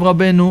HaKadosh of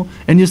Rabbeinu,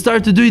 and you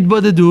start to do it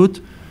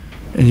bodedut,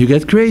 and you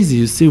get crazy,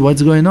 you see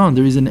what's going on.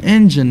 There is an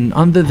engine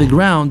under the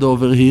ground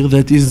over here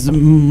that is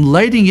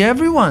lighting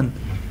everyone.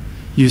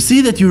 You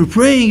see that you're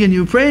praying and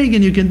you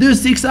can do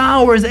 6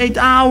 hours, 8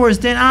 hours,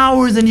 10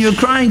 hours, and you're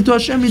crying to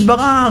Hashem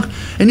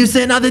Yitbarach, and you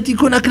say another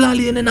tikkun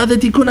haklali and another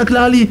tikkun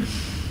haklali.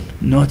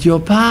 Not your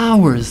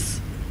powers.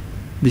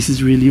 This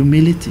is really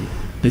humility.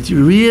 That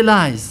you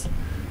realize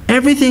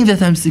everything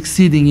that I'm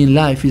succeeding in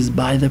life is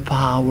by the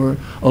power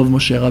of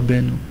Moshe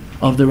Rabbeinu,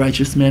 of the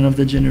righteous man of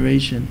the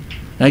generation.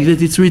 Like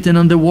that it's written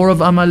on the war of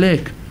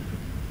Amalek,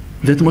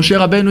 that Moshe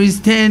Rabbeinu is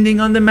standing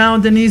on the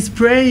mountain, he's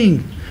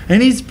praying,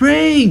 and he's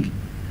praying.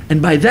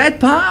 And by that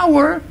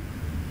power,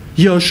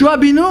 Yoshua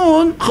bin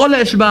Nun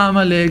cholesh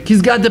ba'Amalek.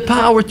 He's got the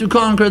power to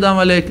conquer the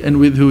Amalek. And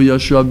with who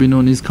Yoshua bin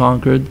Nun is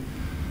conquered?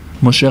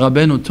 Moshe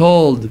Rabbeinu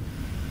told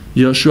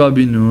Yoshua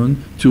bin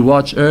Nun to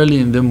watch early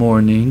in the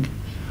morning,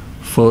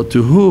 for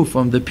to who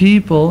from the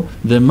people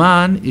the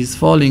man is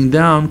falling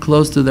down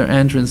close to their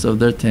entrance of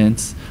their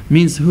tents.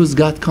 Means who's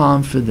got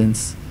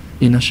confidence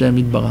in Hashem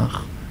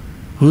Yitbarach,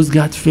 who's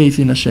got faith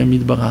in Hashem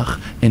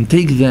Yitbarach, and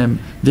take them.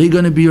 They're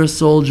going to be your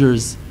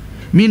soldiers.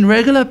 Mean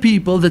regular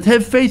people that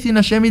have faith in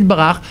Hashem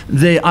Yitbarach,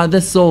 they are the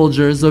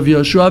soldiers of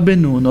Yoshua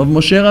ben Nun, of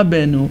Moshe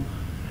Rabbeinu.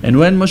 And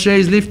when Moshe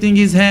is lifting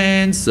his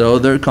hands, so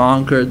they're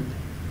conquered.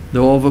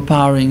 They're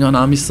overpowering on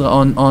Am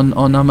Yisrael,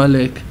 on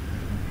Amalek.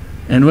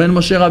 And when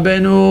Moshe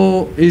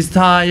Rabbeinu is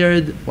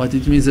tired, what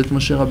it means that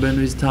Moshe Rabbeinu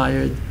is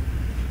tired?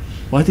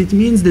 What it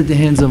means that the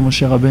hands of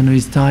Moshe Rabbeinu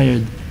is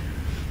tired?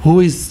 Who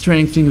is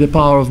strengthening the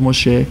power of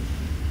Moshe?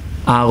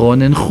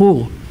 Aaron and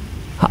Hur.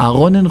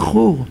 Aaron and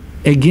Hur.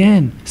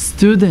 Again,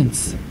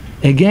 students.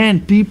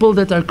 Again, people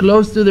that are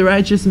close to the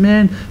righteous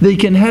man. They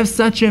can have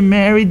such a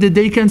merit that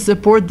they can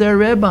support their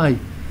rabbi.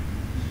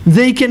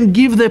 They can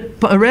give the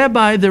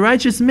rabbi, the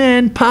righteous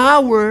man,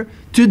 power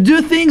to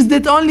do things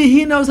that only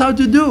he knows how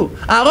to do.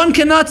 Aaron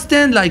cannot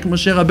stand like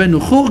Moshe Rabbeinu.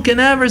 Hur can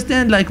never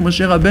stand like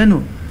Moshe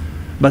Rabbeinu.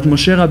 But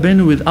Moshe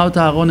Rabbeinu without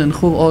Aaron and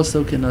Hur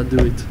also cannot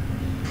do it.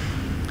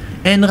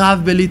 En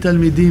Rav beli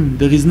talmidim.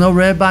 There is no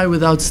rabbi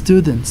without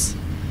students.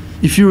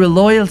 If you're a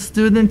loyal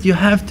student, you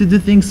have to do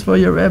things for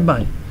your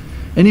rabbi.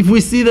 And if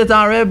we see that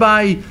our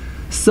rabbi,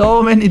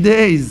 so many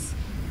days,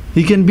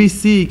 he can be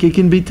sick, he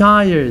can be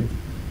tired.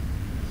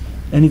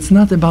 And it's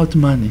not about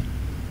money.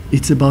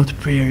 It's about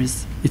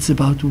prayers. It's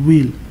about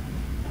will.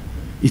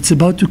 It's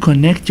about to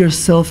connect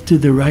yourself to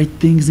the right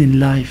things in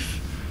life.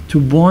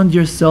 To bond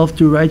yourself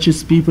to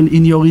righteous people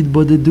in your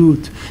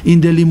Bodedut,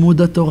 in the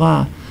Limud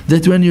Torah.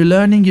 That when you're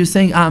learning, you're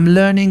saying, I'm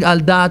learning Al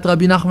Da'at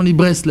Rabbi Nachman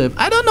Breslev.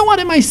 I don't know what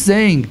am I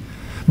saying.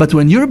 But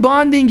when you're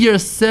bonding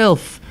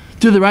yourself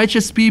to the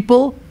righteous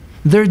people,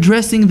 they're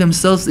dressing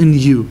themselves in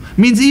you.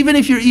 Means even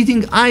if you're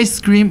eating ice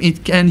cream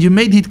and you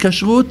made it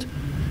kashrut,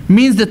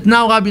 means that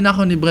now Rabbi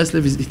Nachman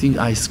Breslev is eating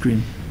ice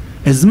cream.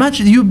 As much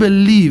as you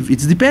believe,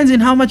 it depends on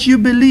how much you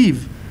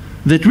believe.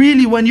 That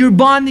really when you're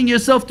bonding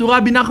yourself to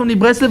Rabbi Nachman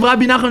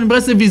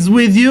Breslev is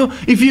with you.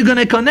 If you're going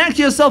to connect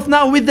yourself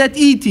now with that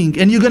eating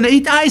and you're going to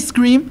eat ice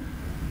cream,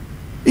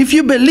 if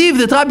you believe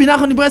that Rabbi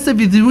Nachman Breslev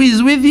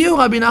is with you,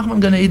 Rabbi Nachman is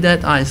going to eat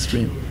that ice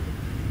cream.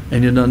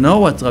 And you don't know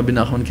what Rabbi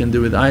Nachman can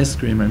do with ice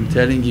cream. I'm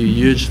telling you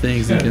huge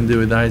things he can do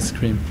with ice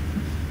cream.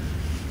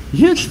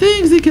 Huge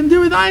things he can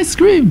do with ice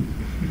cream.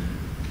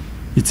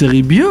 It's a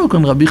rebuke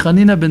on Rabbi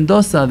Chanina ben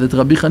Dosa, that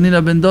Rabbi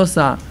Chanina ben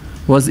Dosa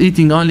was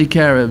eating only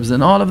carobs,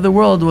 and all of the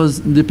world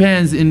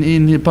depends in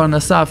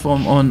parnasah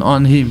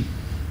on him.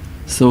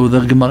 So the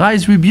Gemara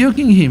is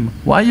rebuking him.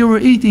 Why you were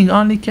eating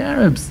only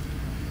carobs?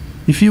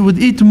 If you would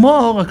eat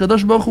more,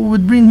 HaKadosh Baruch Hu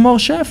would bring more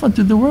shefa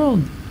to the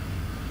world.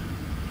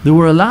 There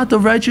were a lot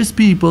of righteous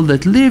people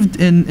that lived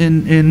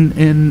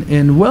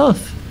in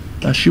wealth,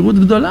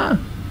 Ashirut Gdolah.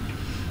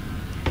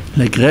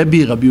 Like Rabbi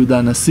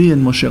Yehuda Nasi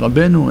and Moshe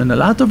Rabbeinu, and a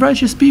lot of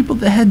righteous people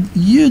that had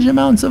huge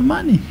amounts of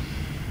money.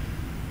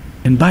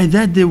 And by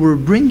that they were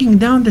bringing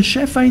down the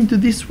shefa into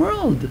this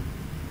world.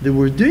 They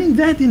were doing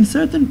that in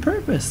certain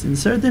purpose, in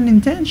certain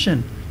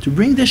intention, to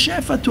bring the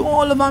shefa to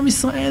all of Am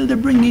Yisrael. They're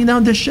bringing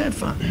down the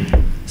shefa.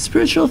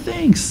 Spiritual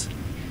things.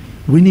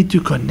 We need to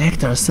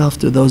connect ourselves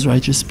to those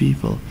righteous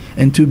people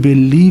and to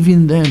believe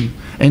in them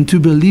and to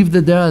believe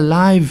that they're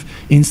alive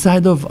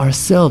inside of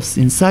ourselves,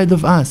 inside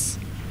of us.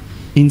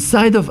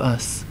 Inside of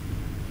us.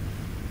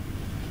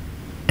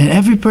 And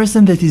every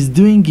person that is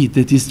doing it,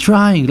 that is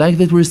trying, like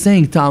that we're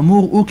saying,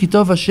 Ta'amur u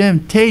kitov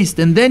Hashem, taste,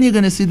 and then you're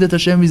going to see that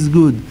Hashem is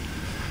good.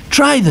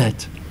 Try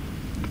that.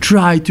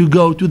 Try to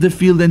go to the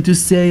field and to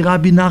say,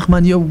 Rabbi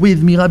Nachman, you're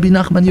with me, Rabbi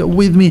Nachman, you're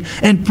with me,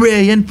 and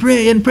pray and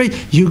pray and pray.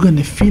 You're going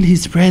to feel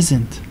His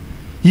presence.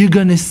 You're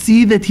going to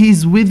see that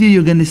He's with you.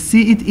 You're going to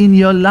see it in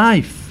your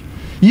life.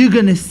 You're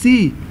going to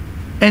see.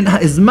 And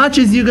as much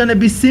as you're going to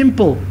be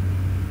simple,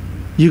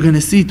 you're going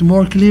to see it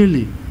more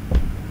clearly.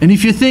 And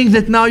if you think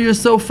that now you're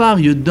so far,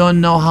 you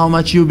don't know how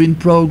much you've been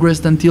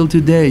progressed until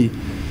today.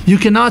 You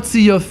cannot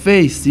see your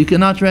face. You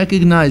cannot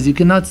recognize. You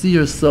cannot see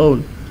your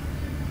soul.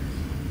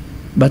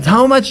 But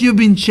how much you've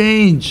been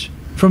changed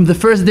from the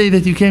first day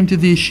that you came to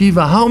the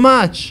yeshiva. How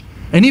much?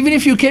 And even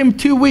if you came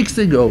 2 weeks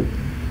ago,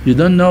 you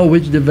don't know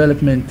which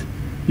development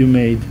you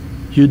made.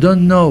 You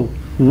don't know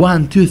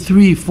 1, 2,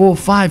 3, 4,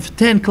 5,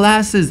 10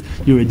 classes.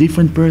 You're a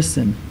different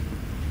person.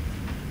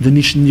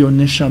 Your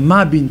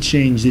neshama been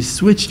changed. They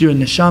switched your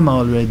neshama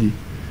already.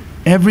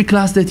 Every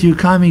class that you're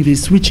coming, they're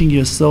switching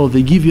your soul.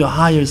 They give you a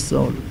higher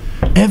soul.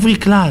 Every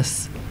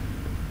class.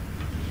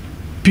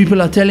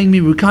 People are telling me,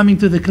 we're coming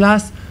to the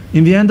class.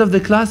 In the end of the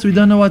class, we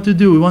don't know what to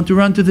do. We want to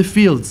run to the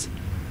fields.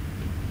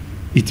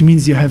 It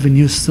means you have a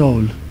new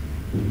soul.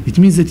 It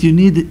means that you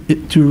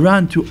need to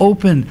run, to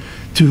open,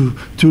 to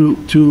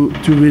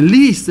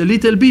release a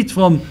little bit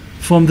from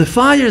the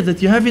fire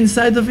that you have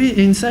inside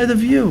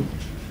of you.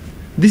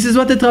 This is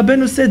what the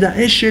Rabbeinu said,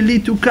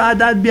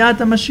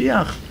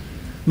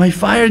 my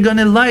fire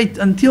gonna light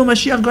until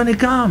Mashiach gonna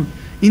come.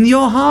 In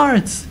your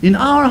hearts, in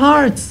our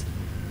hearts.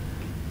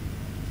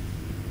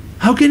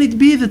 How can it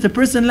be that a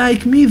person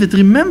like me, that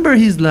remember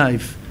his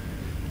life,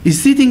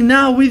 is sitting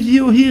now with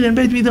you here in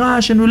Beit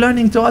Midrash and we're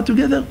learning Torah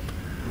together?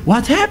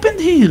 What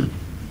happened here?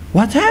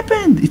 What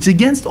happened? It's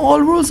against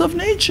all rules of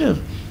nature.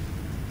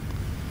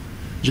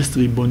 Just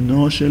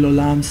Ribono Shel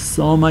Olam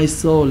saw my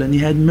soul and He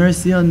had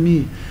mercy on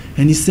me.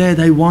 And He said,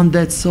 I want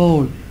that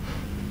soul.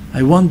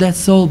 I want that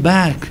soul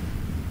back.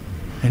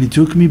 And He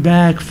took me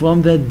back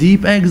from that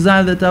deep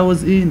exile that I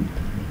was in.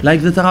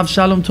 Like the Rav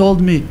Shalom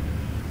told me,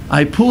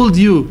 I pulled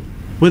you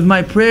with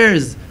my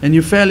prayers and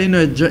you fell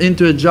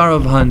into a jar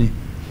of honey.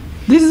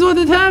 This is what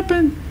had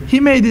happened. He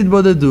made it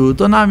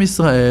bodedut on Am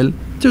Yisrael,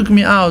 took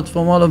me out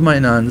from all of my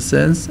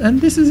nonsense,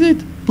 and this is it.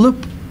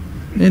 Bloop.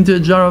 Into a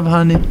jar of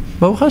honey.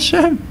 Baruch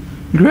Hashem.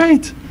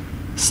 Great.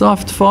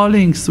 Soft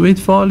falling, sweet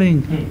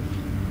falling.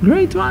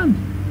 Great one.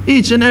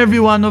 Each and every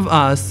one of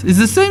us is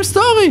the same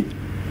story.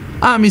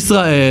 Am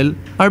Yisrael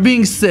are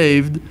being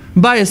saved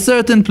by a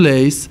certain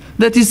place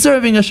that is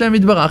serving Hashem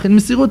Yitbarach in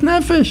Mesirut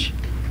Nefesh.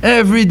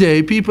 Every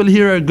day people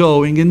here are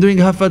going and doing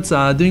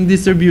hafatzah, doing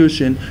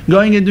distribution,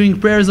 going and doing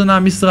prayers on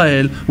Am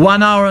Yisrael.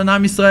 1 hour on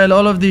Am Yisrael,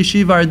 all of the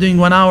yeshiva are doing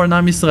 1 hour on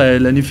Am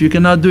Yisrael. And if you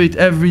cannot do it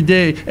every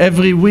day,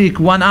 every week,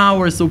 1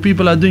 hour, so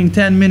people are doing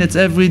 10 minutes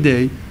every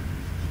day,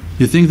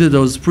 you think that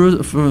those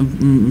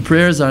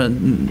prayers are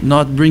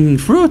not bringing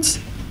fruits?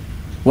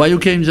 Why you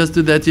came just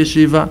to that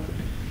yeshiva?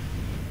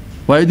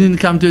 Why you didn't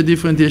come to a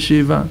different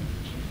yeshiva?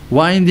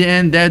 Why in the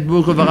end that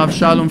book of Rav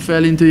Shalom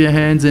fell into your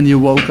hands and you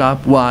woke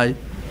up? Why?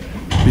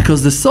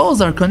 Because the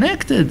souls are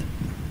connected.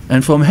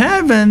 And from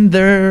heaven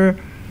they're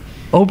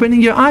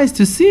opening your eyes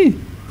to see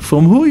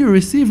from who you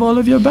receive all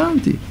of your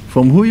bounty,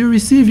 from who you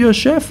receive your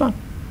shefa.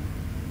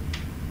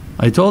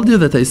 I told you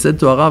that I said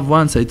to a Rav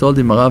once, I told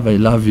him, Rav, I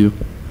love you.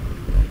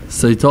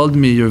 So he told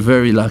me, you're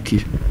very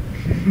lucky.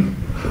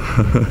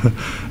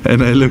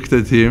 And I looked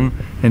at him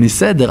and he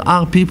said, there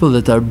are people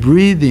that are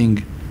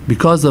breathing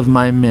because of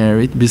my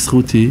merit,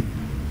 bischuti,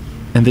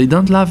 and they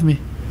don't love me.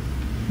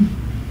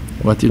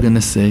 What are you going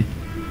to say?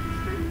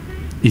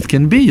 It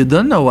can be, you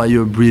don't know why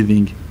you're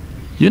breathing.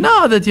 You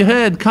know that you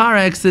had car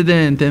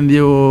accident and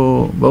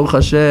you, Baruch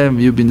Hashem,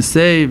 you've been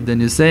saved and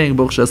you're saying,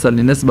 Baruch Shasal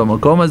Nines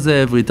B'makom Hazeh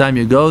every time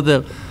you go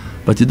there.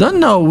 But you don't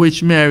know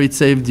which merit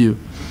saved you.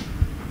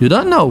 You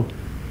don't know.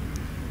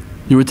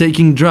 You were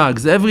taking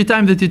drugs. Every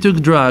time that you took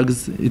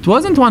drugs, it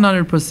wasn't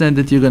 100%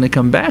 that you're going to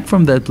come back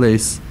from that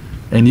place.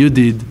 And you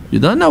did. You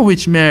don't know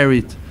which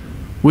merit,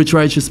 which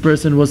righteous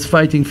person was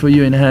fighting for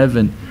you in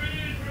heaven.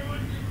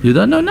 You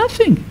don't know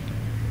nothing.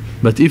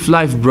 But if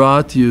life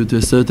brought you to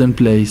a certain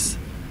place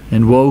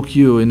and woke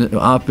you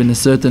up in a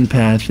certain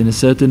path, in a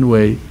certain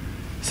way,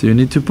 so you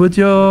need to put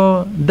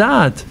your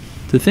da'at,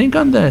 to think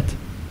on that.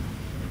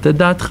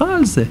 תדעתך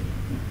על זה.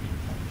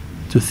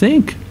 To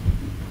think.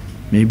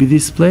 Maybe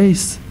this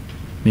place,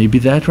 maybe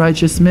that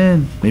righteous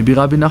man, maybe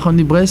Rabbi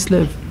Nachman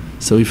Breslev.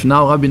 So if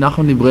now Rabbi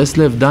Nachman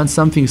Breslev done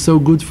something so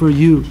good for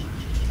you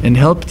and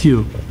helped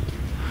you,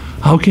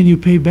 how can you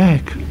pay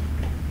back?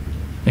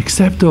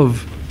 Except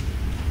of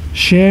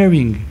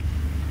sharing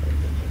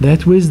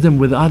that wisdom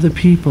with other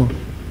people,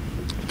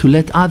 to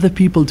let other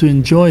people to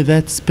enjoy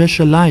that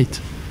special light,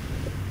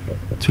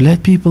 to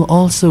let people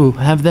also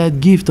have that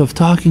gift of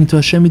talking to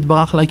Hashem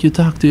Yitbarach like you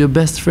talk to your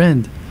best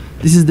friend.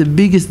 This is the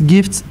biggest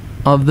gift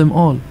of them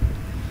all.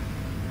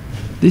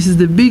 This is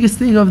the biggest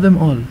thing of them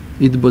all.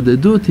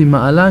 התבודדות היא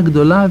מעלה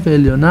גדולה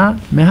ועליונה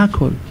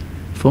מהכל.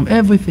 From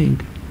everything.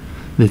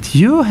 That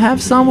you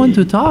have someone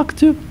to talk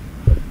to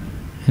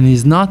and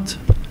he's not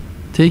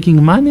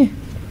taking money.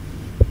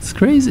 It's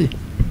crazy.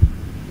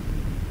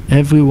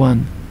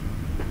 Everyone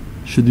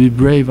should be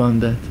brave on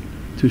that,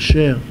 to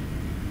share,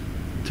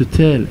 to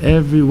tell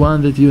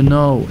everyone that you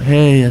know,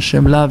 hey,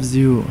 Hashem loves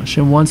you,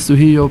 Hashem wants to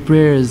hear your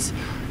prayers,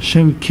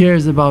 Hashem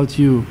cares about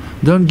you,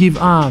 don't give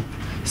up,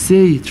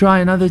 say, try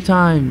another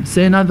time,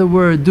 say another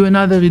word, do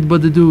another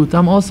hitbodedut,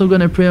 I'm also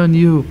going to pray on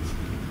you,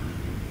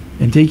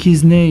 and take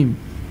his name.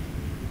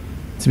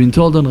 It's been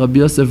told on Rabbi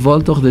Yosef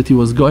Voltoch that he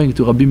was going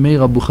to Rabbi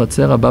Meir Abu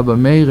Chatzera, Baba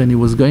Meir, and he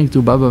was going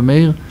to Baba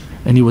Meir,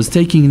 and he was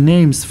taking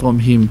names from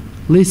him,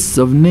 lists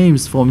of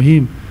names from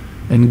him,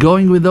 and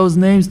going with those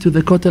names to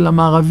the Kotel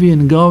HaMaravi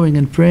and going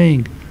and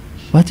praying.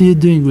 What are you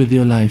doing with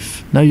your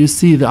life? Now you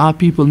see that our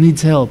people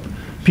needs help,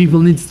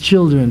 people needs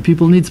children,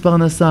 people needs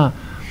parnasa.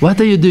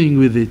 What are you doing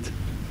with it?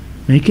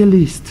 Make a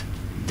list,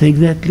 take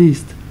that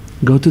list,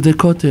 go to the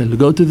Kotel,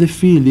 go to the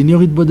field, in your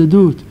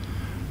hitbodedut,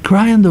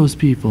 cry on those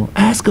people,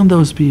 ask on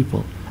those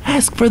people,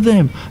 ask for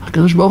them.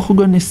 HaKadosh Baruch Hu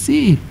gonna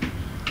see.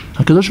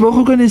 HaKadosh Baruch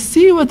Hu gonna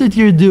see what that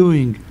you're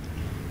doing.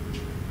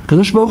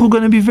 HaKadosh Baruch Hu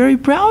gonna be very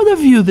proud of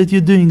you that you're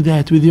doing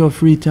that with your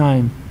free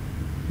time,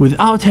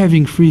 without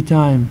having free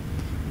time,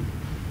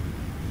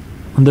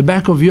 on the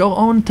back of your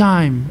own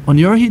time, on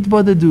your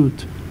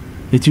hitbodedut,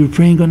 that you're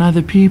praying on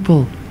other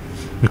people.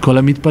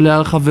 Everyone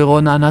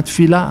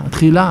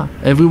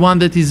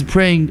that is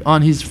praying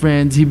on his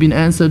friends, he been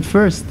answered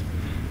first.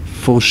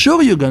 For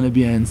sure you're gonna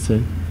be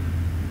answered,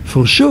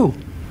 for sure.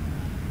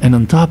 And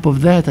on top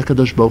of that,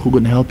 HaKadosh Baruch Hu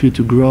gonna help you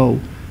to grow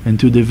and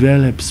to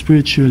develop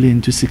spiritually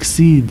and to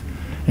succeed.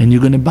 And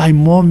you're going to buy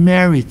more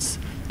merits,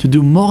 to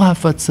do more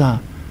hafatzah,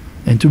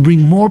 and to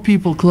bring more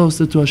people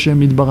closer to Hashem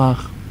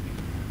Yitbarach.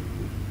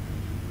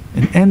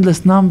 And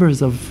endless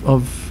numbers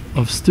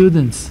of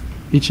students,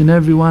 each and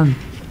every one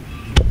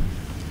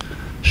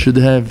should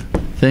have.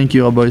 Thank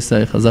you, Rabbi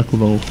Isai. Chazak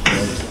u'baruch.